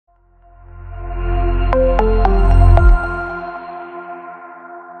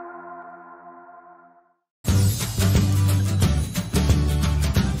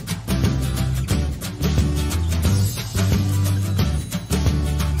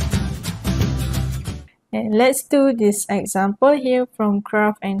And let's do this example here from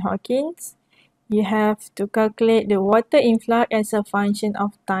Kraft and Hawkins. You have to calculate the water influx as a function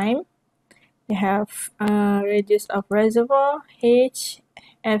of time. You have radius of reservoir, H,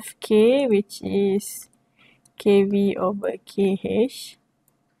 Fk, which is kV over kH.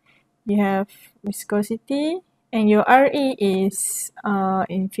 You have viscosity, and your Re is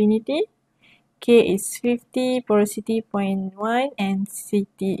infinity. K is 50, porosity 0.1, and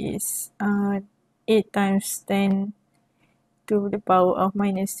Ct is 8 times 10 to the power of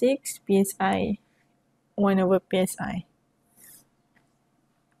minus 6 psi, 1 over psi.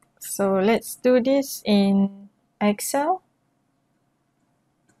 So let's do this in Excel.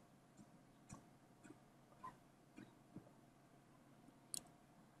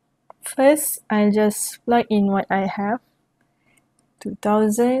 First, I'll just plug in what I have.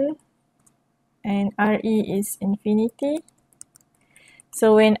 2000 and Re is infinity.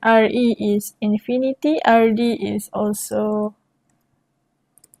 So when Re is infinity, Rd is also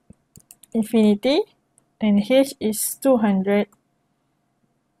infinity, and H is 200,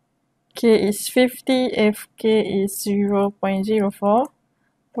 K is 50, Fk is 0.04,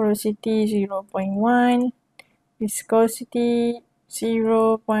 porosity 0.1, viscosity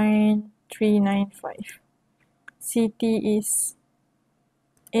 0.395, Ct is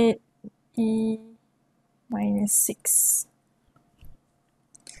 8e minus 6.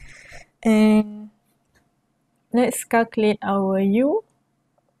 And let's calculate our U.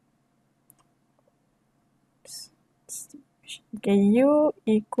 Okay, U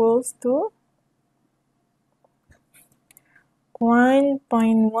equals to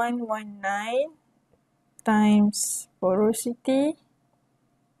 1.119 times porosity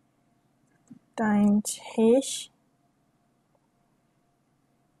times H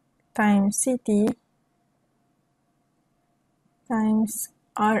times Ct times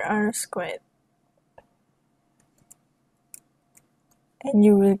Rr squared. And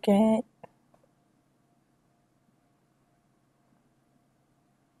you will get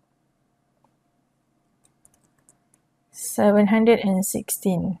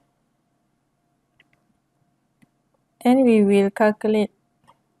 716. And we will calculate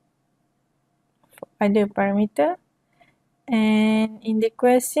other parameter. And in the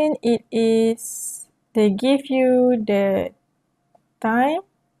question, it is, they give you the time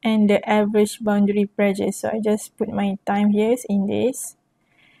and the average boundary pressure. So I just put my time here in this,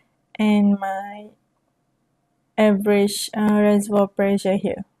 and my average reservoir pressure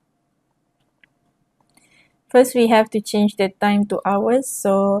here. First, we have to change the time to hours.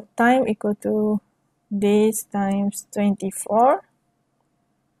 So time equal to days times 24.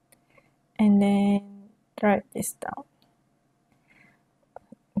 And then write this down.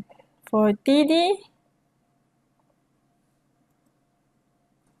 For TD,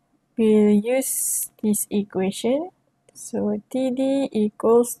 we'll use this equation. So TD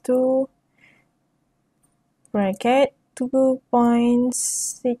equals to bracket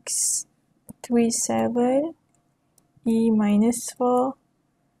 2.637 E minus 4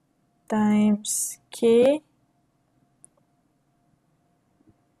 times K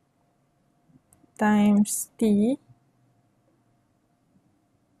times T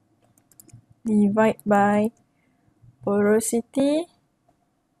divided by porosity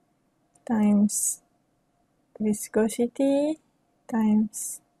times viscosity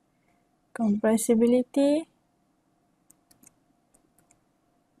times compressibility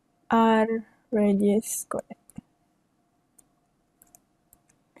R radius squared.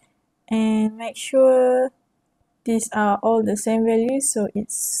 And make sure these are all the same values, so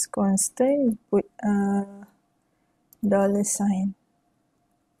it's constant. Put a dollar sign.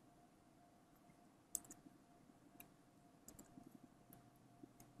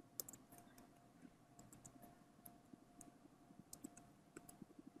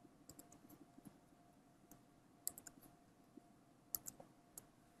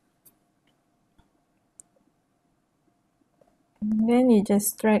 And then you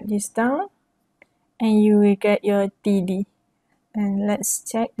just drag this down and you will get your TD. And let's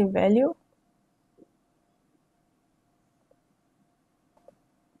check the value.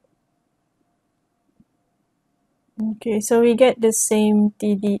 Okay, so we get the same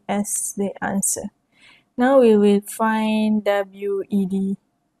TD as the answer. Now we will find WED.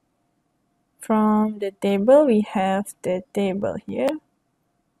 From the table, we have the table here.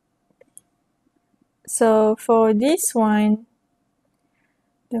 So for this one,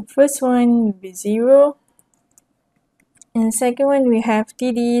 the first one will be 0. And the second one, we have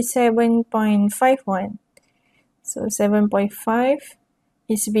TD 7.51. So 7.5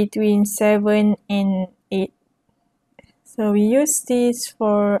 is between 7 and 8. So we use this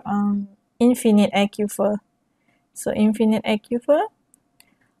for infinite aquifer. So infinite aquifer,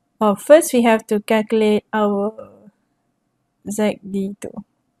 first we have to calculate our ZD2.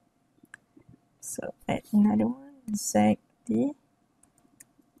 So add another one, ZD.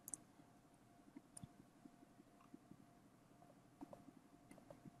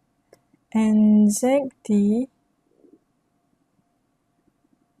 And ZD,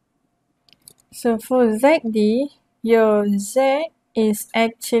 so for ZD, your Z is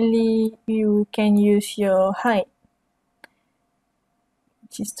actually, you can use your height,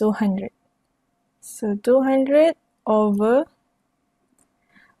 which is 200. So 200 over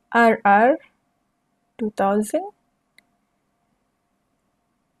RR 2000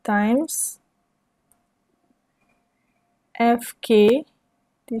 times FK,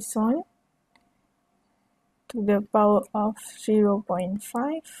 this one, to the power of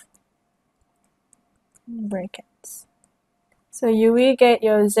 0.5 brackets. So you will get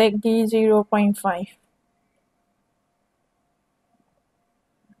your ZD 0.5.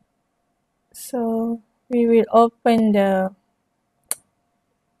 So we will open the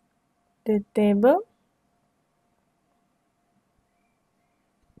table.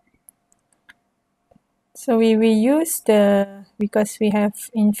 So we will use because we have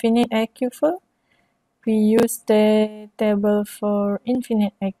infinite aquifer, we use the table for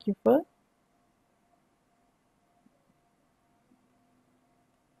infinite aquifer.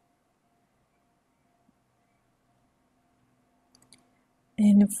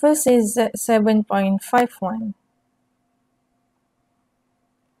 And the first is 7.51.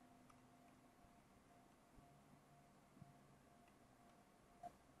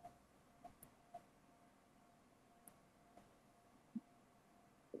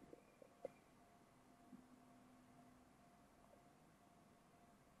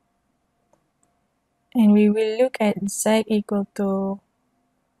 And we will look at Z equal to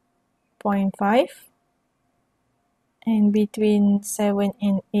 0.5 and between 7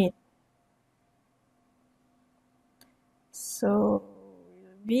 and 8. So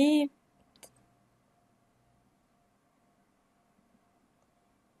we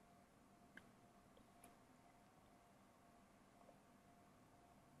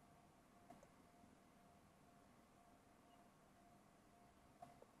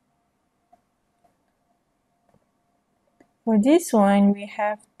for this one we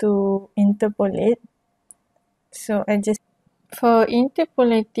have to interpolate. So I just, for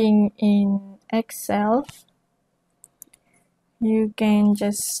interpolating in Excel, you can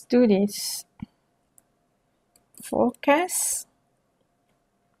just do this. Forecast.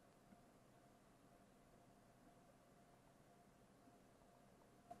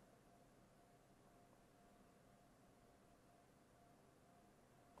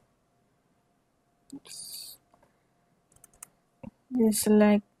 You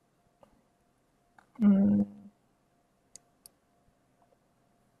select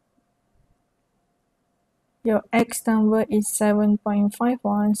your X number is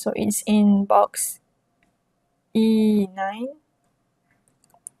 7.51, so it's in box E9.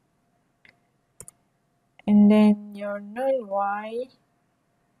 And then your non-Y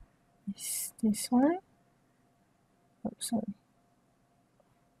is this one. Oh, sorry.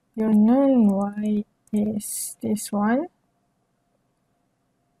 Your non-Y is this one.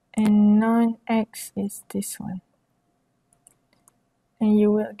 And non-X is this one. And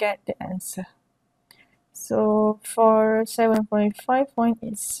you will get the answer. So for 7.51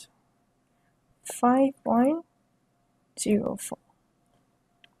 is 5.04.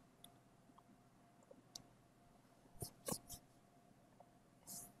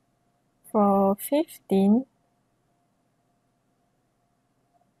 For 15,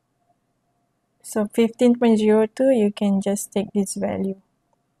 so 15.02, you can just take this value.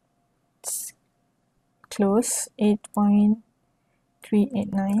 It's close,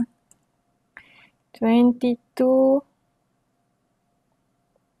 8.389. 22,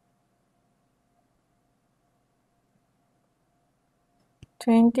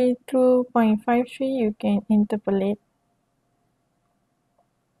 you can interpolate.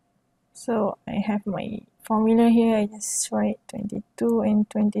 So I have my formula here. I just write 22 and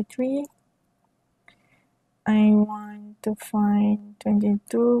 23. I want to find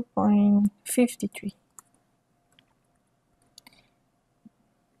 22.53.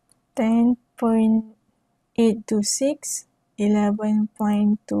 10.826,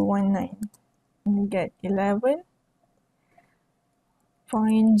 11.219. We get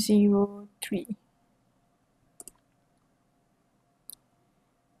 11.03.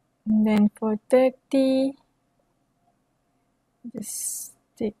 And then for 30, just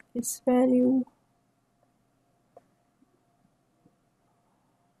take this value.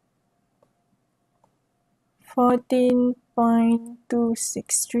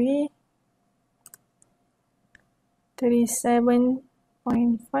 14.263,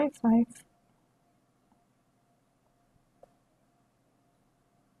 37.55,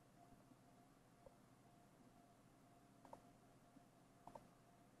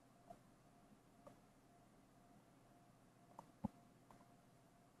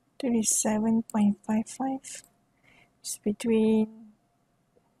 37.55 is between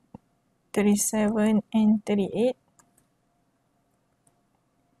 37 and 38,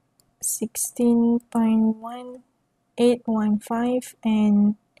 16.1815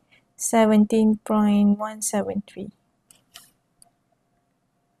 and 17.173.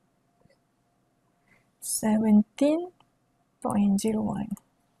 17.01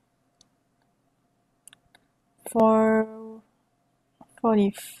 for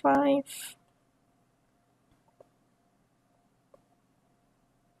 45,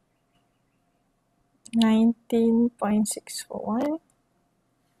 19.641,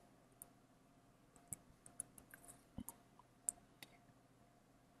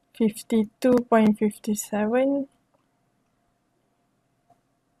 52.57,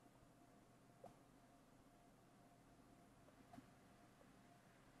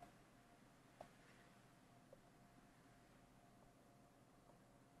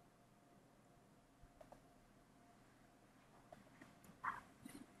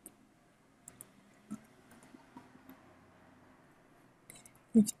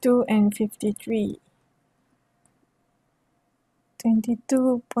 52 and 53,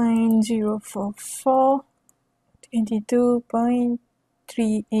 22.044,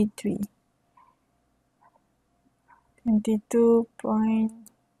 22.383,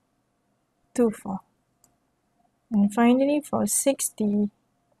 22.24, and finally for 60,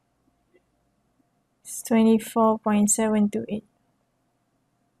 it's 24.728.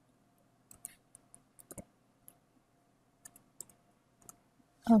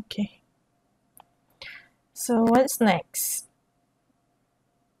 Okay, so what's next?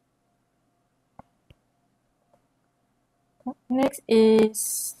 Next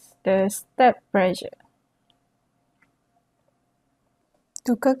is the step pressure.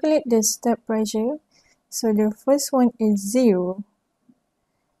 To calculate the step pressure, so the first one is 0,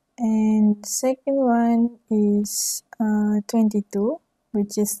 and second one is 22,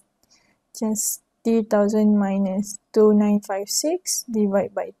 which is just 3000 minus 2956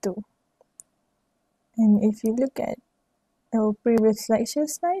 divided by 2. And if you look at our previous lecture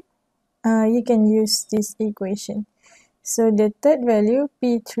slide, you can use this equation. So the third value,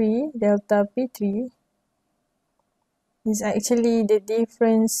 P3, delta P3, is actually the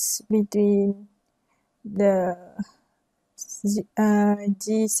difference between the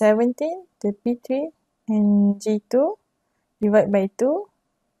G17, the P3, and G2 divided by 2,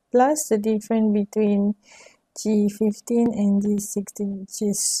 plus the difference between G15 and G16, which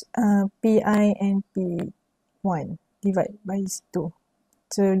is Pi and P1 divided by 2.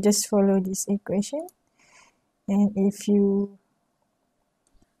 So just follow this equation, and if you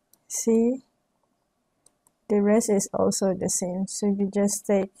see, the rest is also the same. So you just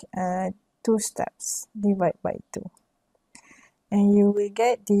take 2 steps, divide by 2. And you will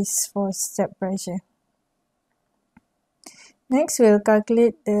get this for step pressure. Next, we'll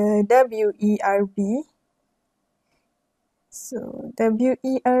calculate the WERB. So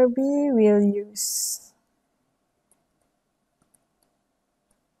WERB will use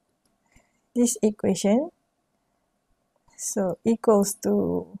this equation. So equals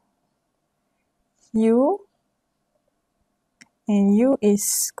to U, and U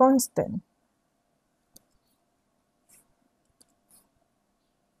is constant,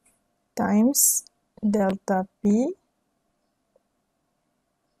 times delta P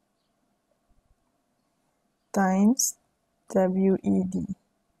times WED.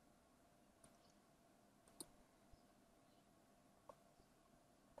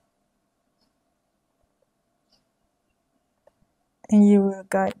 And you will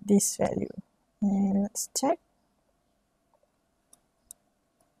get this value. And let's check.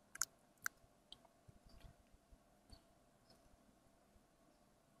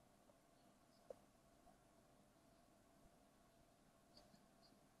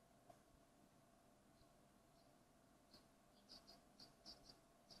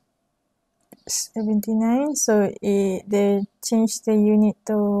 $79, so they changed the unit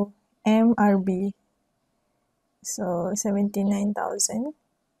to MRB, so 79,000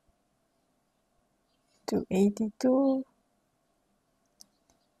 to 82.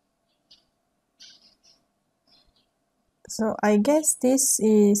 So I guess this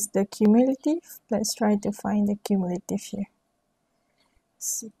is the cumulative. Let's try to find the cumulative here.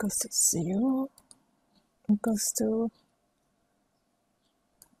 It's equals to 0, equals to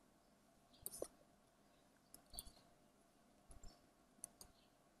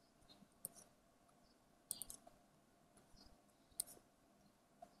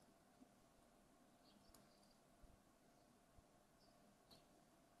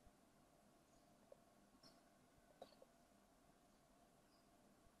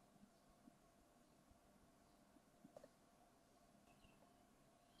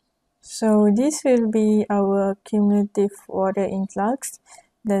So this will be our cumulative water influx.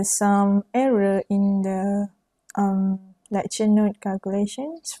 There's some error in the lecture note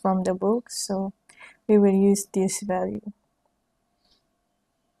calculations from the book, so we will use this value.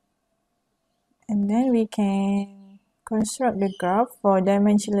 And then we can construct the graph for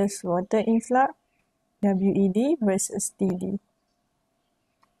dimensionless water influx, WED versus TD.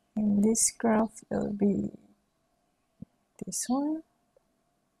 And this graph will be this one.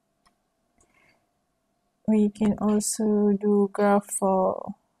 We can also do graph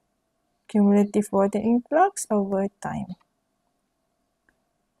for cumulative water influx over time.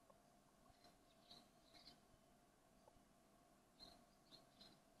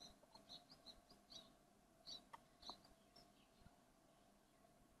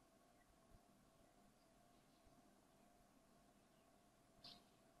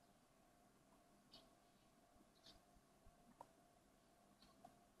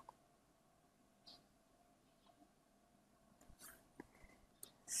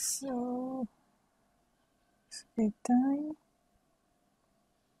 So the time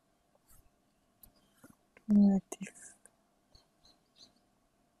cumulative